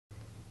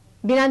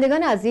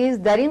بینندگان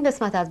عزیز، در این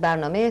قسمت از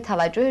برنامه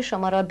توجه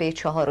شما را به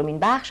چهارمین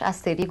بخش از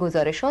سری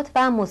گزارشات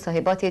و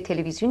مصاحبات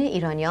تلویزیون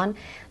ایرانیان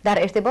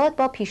در ارتباط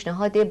با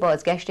پیشنهاد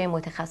بازگشت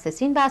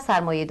متخصصین و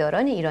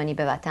سرمایه‌داران ایرانی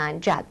به وطن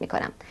جلب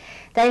می‌کنم.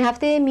 در این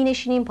هفته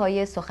می‌نشینیم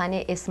پای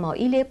سخن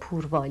اسماعیل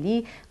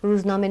پوروالی،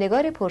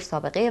 روزنامه‌نگار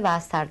پرسابقه و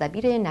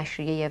سردبیر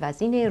نشریه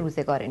وزین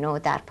روزگار نو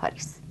در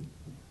پاریس.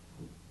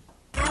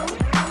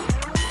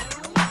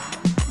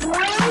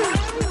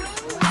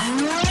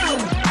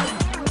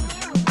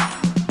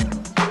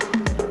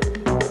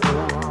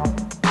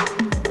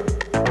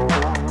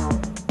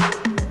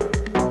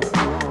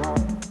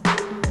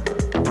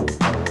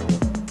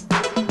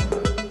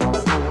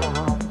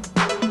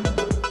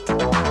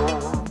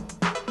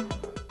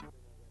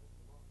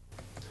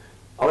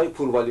 آقای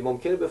پوروالی،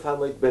 ممکنه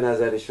بفرمایید به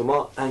نظر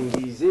شما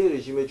انگیزه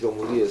رژیم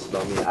جمهوری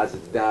اسلامی از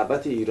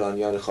دعوت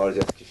ایرانیان خارج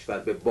از کشور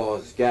به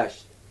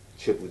بازگشت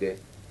چه بوده؟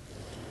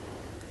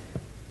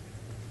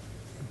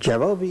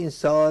 جواب این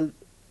سوال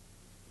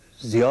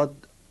زیاد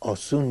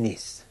آسون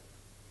نیست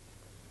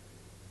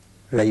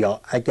و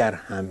یا اگر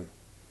هم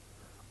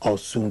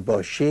آسون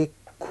باشه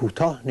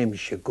کوتاه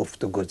نمیشه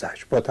گفت و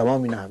گذشت. با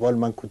تمام این احوال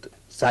من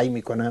سعی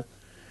میکنم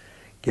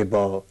که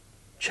با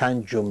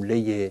چند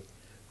جمله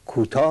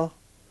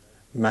کوتاه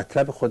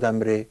مطلب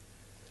خودم رو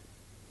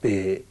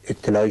به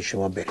اطلاع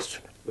شما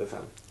برسونم.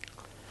 بفرمایید.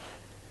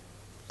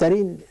 در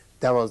این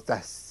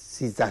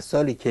 12-13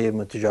 سالی که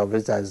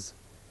متجاوز از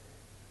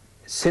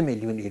 3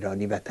 میلیون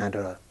ایرانی وطن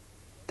را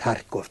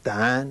ترک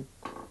گفتن،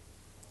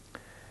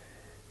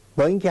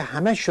 با اینکه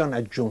همشون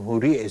از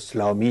جمهوری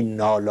اسلامی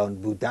نالان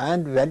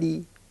بودند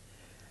ولی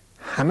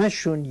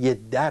همشون یه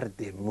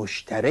درد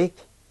مشترک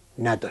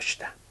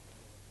نداشتن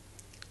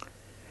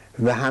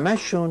و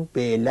همشون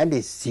به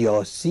علل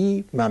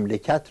سیاسی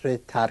مملکت را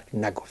ترک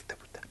نگفته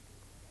بودن.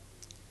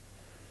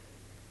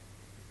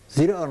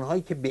 زیرا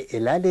آنهایی که به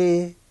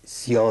علل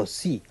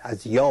سیاسی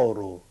از یار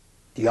و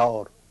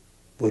دیار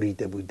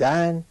بریده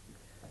بودن،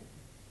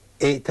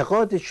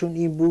 اعتقادشون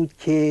این بود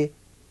که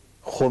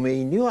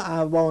خمینی و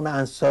اعوان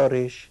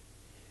انصارش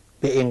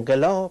به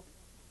انقلاب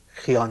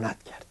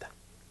خیانت کردن.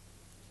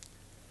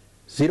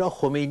 زیرا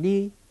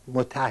خمینی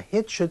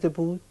متعهد شده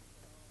بود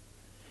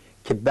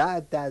که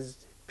بعد از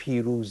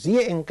پیروزی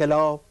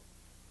انقلاب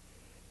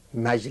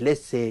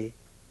مجلس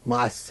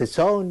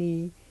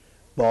مؤسسانی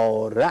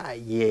با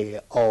رأی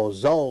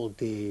آزاد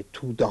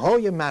توده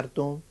های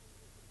مردم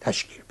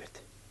تشکیل بده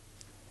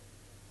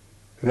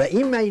و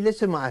این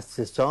مجلس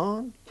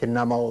مؤسسان که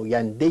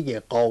نماینده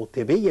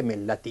قاطبه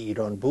ملت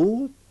ایران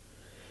بود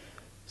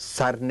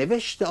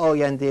سرنوشت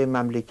آینده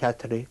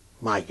مملکت را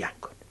معین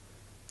کنه.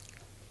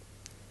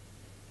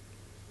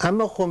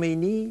 اما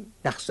خمینی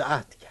نقض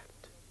عهد کرد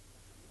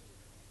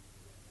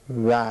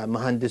و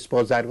مهندس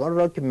بازرگان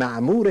را که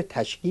مأمور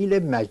تشکیل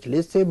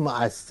مجلس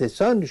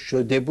مؤسسان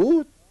شده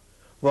بود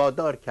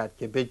وادار کرد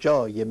که به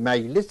جای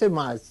مجلس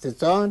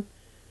مؤسسان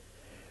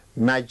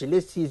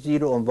مجلسی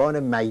زیر عنوان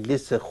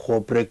مجلس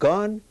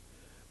خبرگان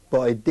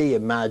با عده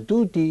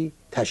معدودی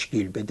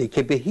تشکیل بده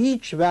که به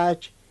هیچ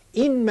وجه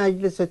این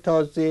مجلس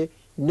تازه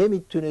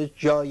نمیتونه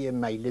جای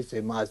مجلس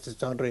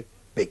مؤسسان رو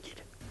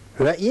بگیره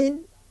و این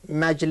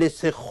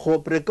مجلس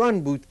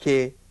خبرگان بود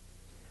که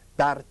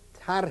بر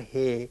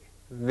طرح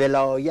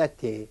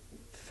ولایت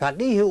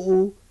فقیه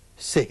او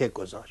صحه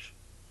گذاشت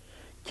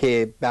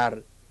که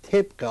بر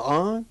طبق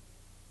آن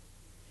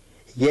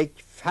یک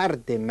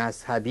فرد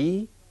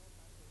مذهبی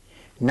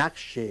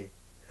نقش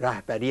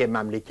رهبری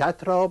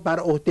مملکت را بر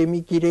عهده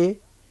میگیره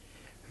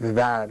و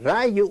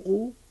رأی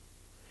او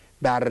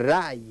بر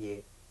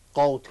رأی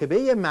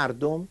قاطبه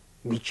مردم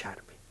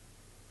میچربه،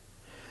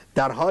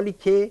 در حالی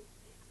که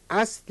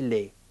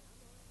اصل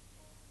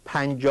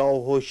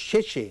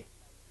 56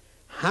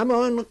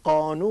 همان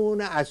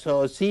قانون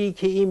اساسی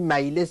که این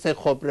مجلس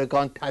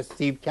خبرگان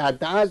تصویب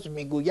کرده است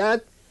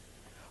میگوید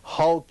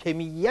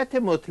حاکمیت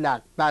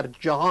مطلق بر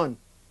جهان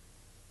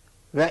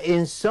و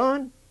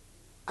انسان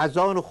از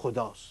آن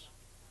خداست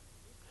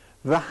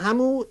و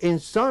همون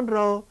انسان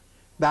را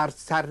بر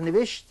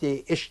سرنوشت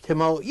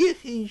اجتماعی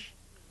خویش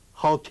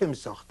حاکم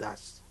ساخته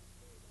است.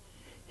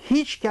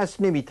 هیچ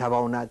کس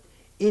نمیتواند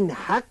این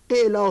حق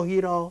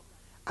الهی را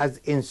از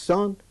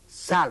انسان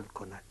سلب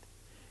کند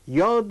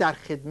یا در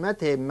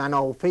خدمت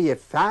منافع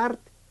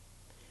فرد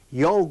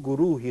یا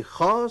گروهی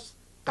خاص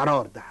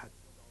قرار دهد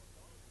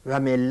و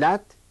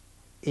ملت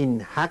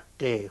این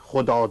حق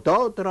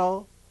خداداد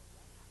را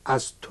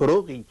از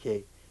طرقی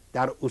که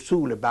در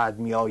اصول بعد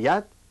می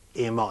آید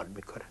اعمال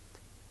می کند.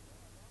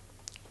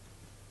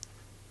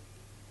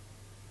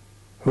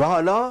 و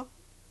حالا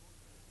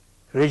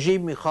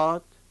رژیم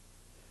میخواد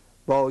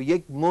با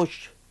یک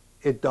مش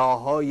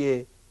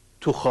ادعاهای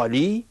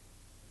توخالی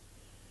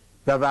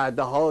و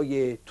وعده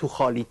های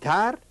توخالی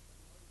تر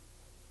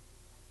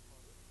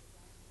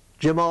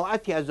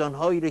جماعتی از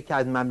آنهایی را که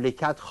از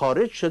مملکت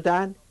خارج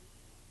شدن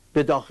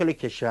به داخل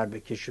کشور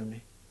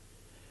بکشونه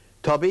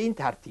تا به این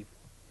ترتیب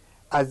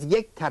از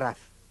یک طرف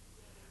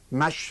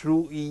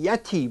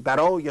مشروعیتی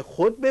برای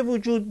خود به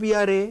وجود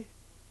بیاره،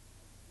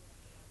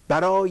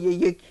 برای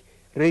یک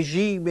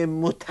رژیم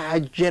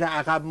متحجر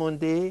عقب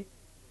مونده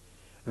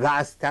و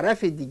از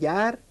طرف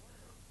دیگر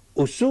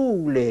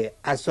اصول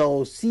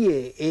اساسی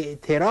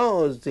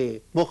اعتراض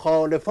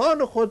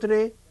مخالفان خود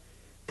را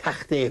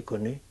تخطئه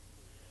کنه.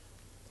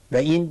 و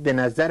این به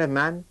نظر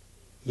من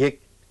یک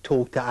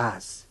توطئه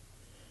است،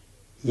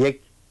 یک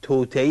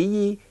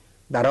توطئه‌ای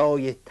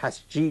برای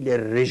تسجیل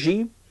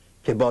رژیم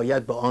که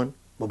باید با آن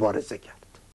مبارزه کرد.